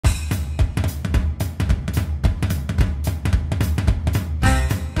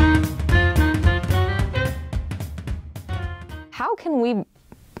how can we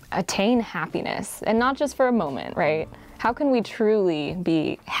attain happiness, and not just for a moment, right? How can we truly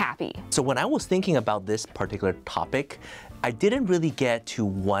be happy? So when I was thinking about this particular topic, I didn't really get to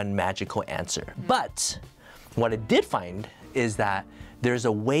one magical answer. But what I did find is that there's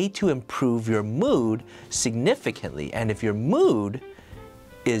a way to improve your mood significantly. And if your mood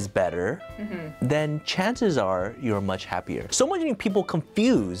is better, then chances are you're much happier. So many people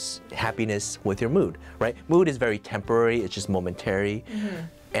confuse happiness with your mood, right? Mood is very temporary, it's just momentary.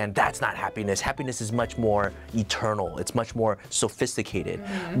 And that's not happiness. Happiness is much more eternal. It's much more sophisticated.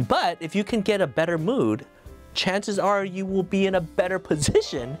 But if you can get a better mood, chances are you will be in a better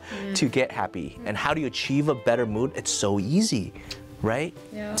position to get happy. And how do you achieve a better mood? It's so easy, right?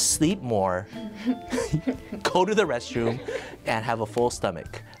 Yeah. Sleep more, go to the restroom, and have a full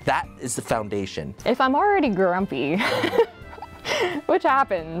stomach. That is the foundation. If I'm already grumpy, which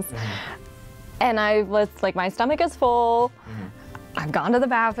happens, and my stomach is full, I've gone to the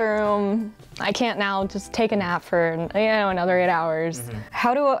bathroom, I can't now just take a nap for another 8 hours.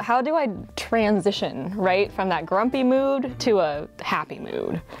 How do I transition, right, from that grumpy mood to a happy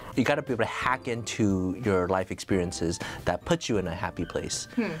mood? You gotta be able to hack into your life experiences that put you in a happy place.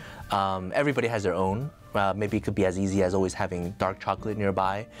 Everybody has their own. Maybe it could be as easy as always having dark chocolate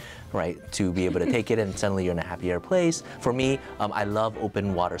nearby, right? To be able to take it and suddenly you're in a happier place. For me, I love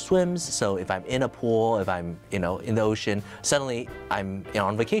open water swims. So if I'm in a pool, if I'm in the ocean, suddenly I'm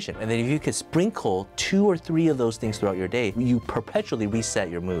on vacation. And then if you could sprinkle 2 or 3 of those things throughout your day, you perpetually reset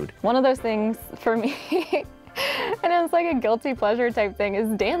your mood. One of those things for me, and it's like a guilty pleasure type thing, is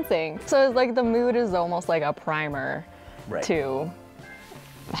dancing. So it's like the mood is almost like a primer to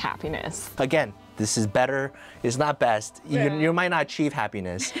happiness. Again, this is better, it's not best. You might not achieve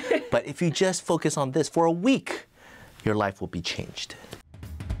happiness, but if you just focus on this for a week, your life will be changed.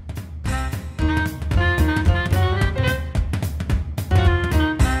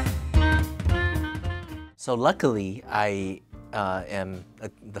 So luckily, I am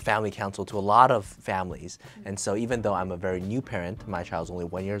the family counsel to a lot of families. And so even though I'm a very new parent, my child's only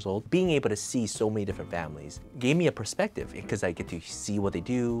 1 year old, being able to see so many different families gave me a perspective because I get to see what they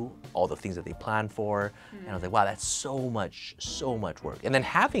do, all the things that they plan for. And I was like, wow, that's so much work. And then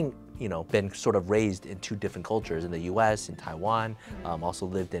having been sort of raised in 2 different cultures, in the US, in Taiwan, also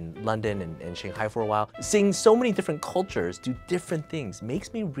lived in London and Shanghai for a while. Seeing so many different cultures do different things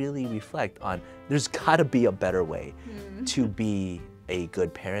makes me really reflect on there's gotta be a better way to be a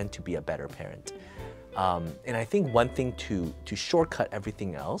good parent, to be a better parent. And I think one thing to shortcut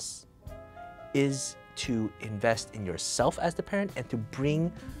everything else is to invest in yourself as the parent and to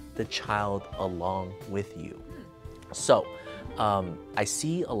bring the child along with you. So, I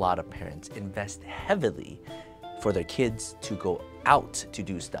see a lot of parents invest heavily for their kids to go out to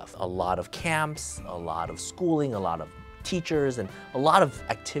do stuff. A lot of camps, a lot of schooling, a lot of teachers, and a lot of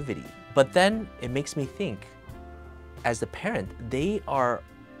activity. But then it makes me think, as the parent, they are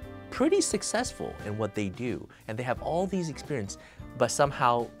pretty successful in what they do, and they have all these experience, but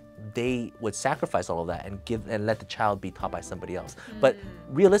somehow they would sacrifice all of that and let the child be taught by somebody else. But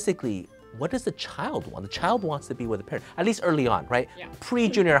realistically, what does the child want? The child wants to be with the parent, at least early on, right?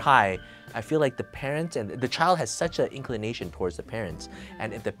 Pre-junior high, I feel like the parents and the child has such an inclination towards the parents.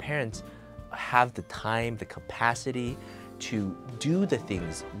 And if the parents have the time, the capacity to do the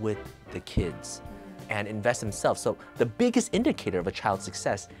things with the kids and invest themselves. So the biggest indicator of a child's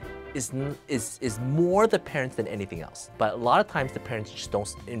success is more the parents than anything else. But a lot of times the parents just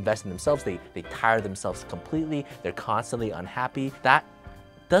don't invest in themselves. They tire themselves completely. They're constantly unhappy. That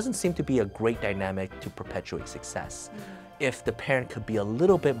doesn't seem to be a great dynamic to perpetuate success. If the parent could be a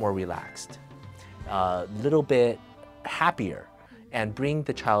little bit more relaxed, a little bit happier, and bring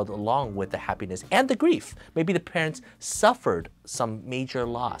the child along with the happiness and the grief. Maybe the parents suffered some major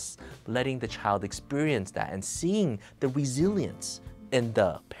loss, letting the child experience that and seeing the resilience in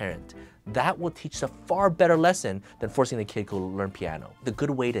the parent. That will teach a far better lesson than forcing the kid to learn piano. The good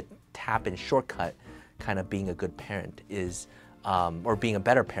way to tap and shortcut kind of being a good parent is, or being a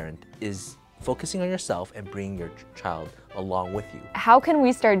better parent, is focusing on yourself and bringing your child along with you. How can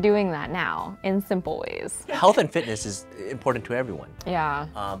we start doing that now in simple ways? Health and fitness is important to everyone. Yeah.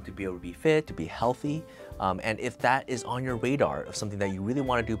 To be able to be fit, to be healthy. And if that is on your radar of something that you really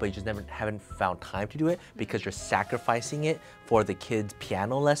want to do, but you just haven't found time to do it because you're sacrificing it for the kid's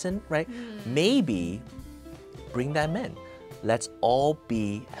piano lesson, right? Maybe bring them in. Let's all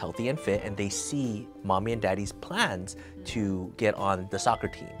be healthy and fit, and they see mommy and daddy's plans to get on the soccer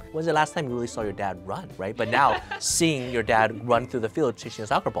team. When's the last time you really saw your dad run, right? But now seeing your dad run through the field chasing a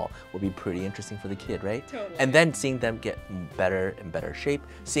soccer ball will be pretty interesting for the kid, right? Totally. And then seeing them get better and better shape,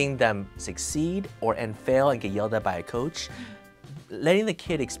 seeing them succeed and fail and get yelled at by a coach, letting the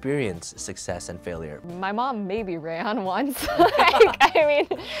kid experience success and failure. My mom maybe ran once. Like, I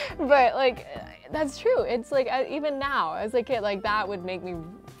mean, but like, that's true. It's like, even now, as a kid, like that would make me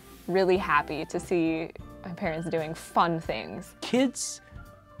really happy to see my parents doing fun things. Kids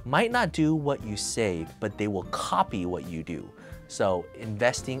might not do what you say, but they will copy what you do. So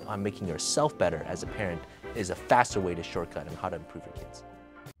investing on making yourself better as a parent is a faster way to shortcut on how to improve your kids.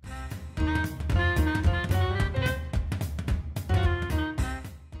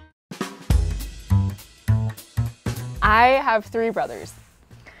 I have 3 brothers.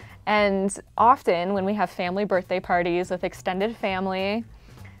 And often when we have family birthday parties with extended family,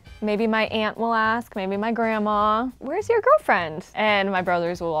 maybe my aunt will ask, maybe my grandma, where's your girlfriend? And my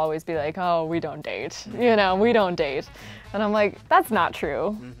brothers will always be like, oh, we don't date. You know, we don't date. And I'm like, that's not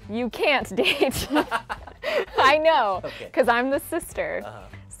true. You can't date. I know, because I'm the sister.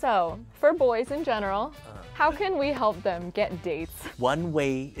 So for boys in general, how can we help them get dates? One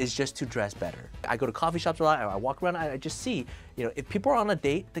way is just to dress better. I go to coffee shops a lot, I walk around, I just see, you know, if people are on a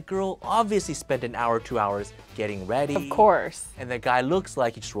date, the girl obviously spent an hour, 2 hours getting ready. Of course. And the guy looks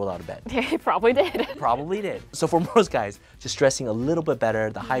like he just rolled out of bed. Yeah, he probably did. Probably did. So for most guys, just dressing a little bit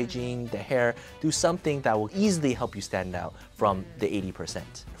better, the hygiene, the hair, do something that will easily help you stand out from the 80%.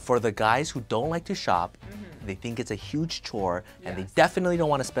 For the guys who don't like to shop, they think it's a huge chore, and they definitely don't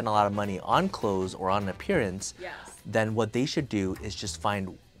want to spend a lot of money on clothes or on appearance, then what they should do is just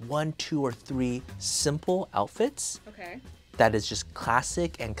find 1, 2, or 3 simple outfits that is just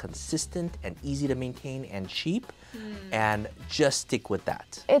classic and consistent and easy to maintain and cheap, and just stick with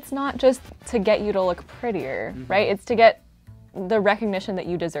that. It's not just to get you to look prettier, right? It's to get the recognition that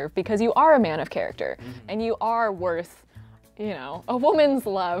you deserve, because you are a man of character, and you are worth, you know, a woman's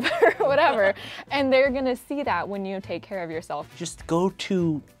love or whatever. And they're gonna see that when you take care of yourself. Just go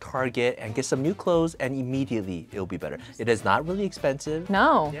to Target and get some new clothes and immediately it'll be better. It is not really expensive.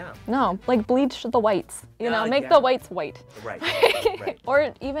 No, no, like bleach the whites, you know, make the whites white. Right, right.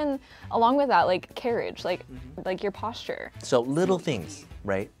 Or even along with that, like carriage, like your posture. So little things,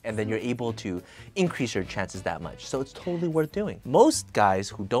 right? And then you're able to increase your chances that much. So it's totally worth doing. Most guys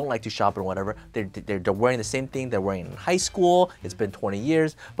who don't like to shop or whatever, they're wearing the same thing they're wearing in high school. It's been 20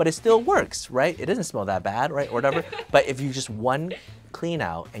 years, but it still works, right? It doesn't smell that bad, right? Or whatever. But if you just one clean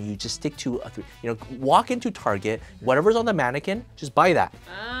out and you just stick to, you know, walk into Target, whatever's on the mannequin, just buy that.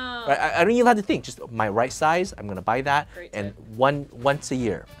 Oh. Right? I don't even have to think, just my right size, I'm gonna buy that. And once a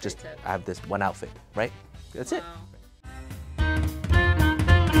year, just I have this one outfit, right? That's it.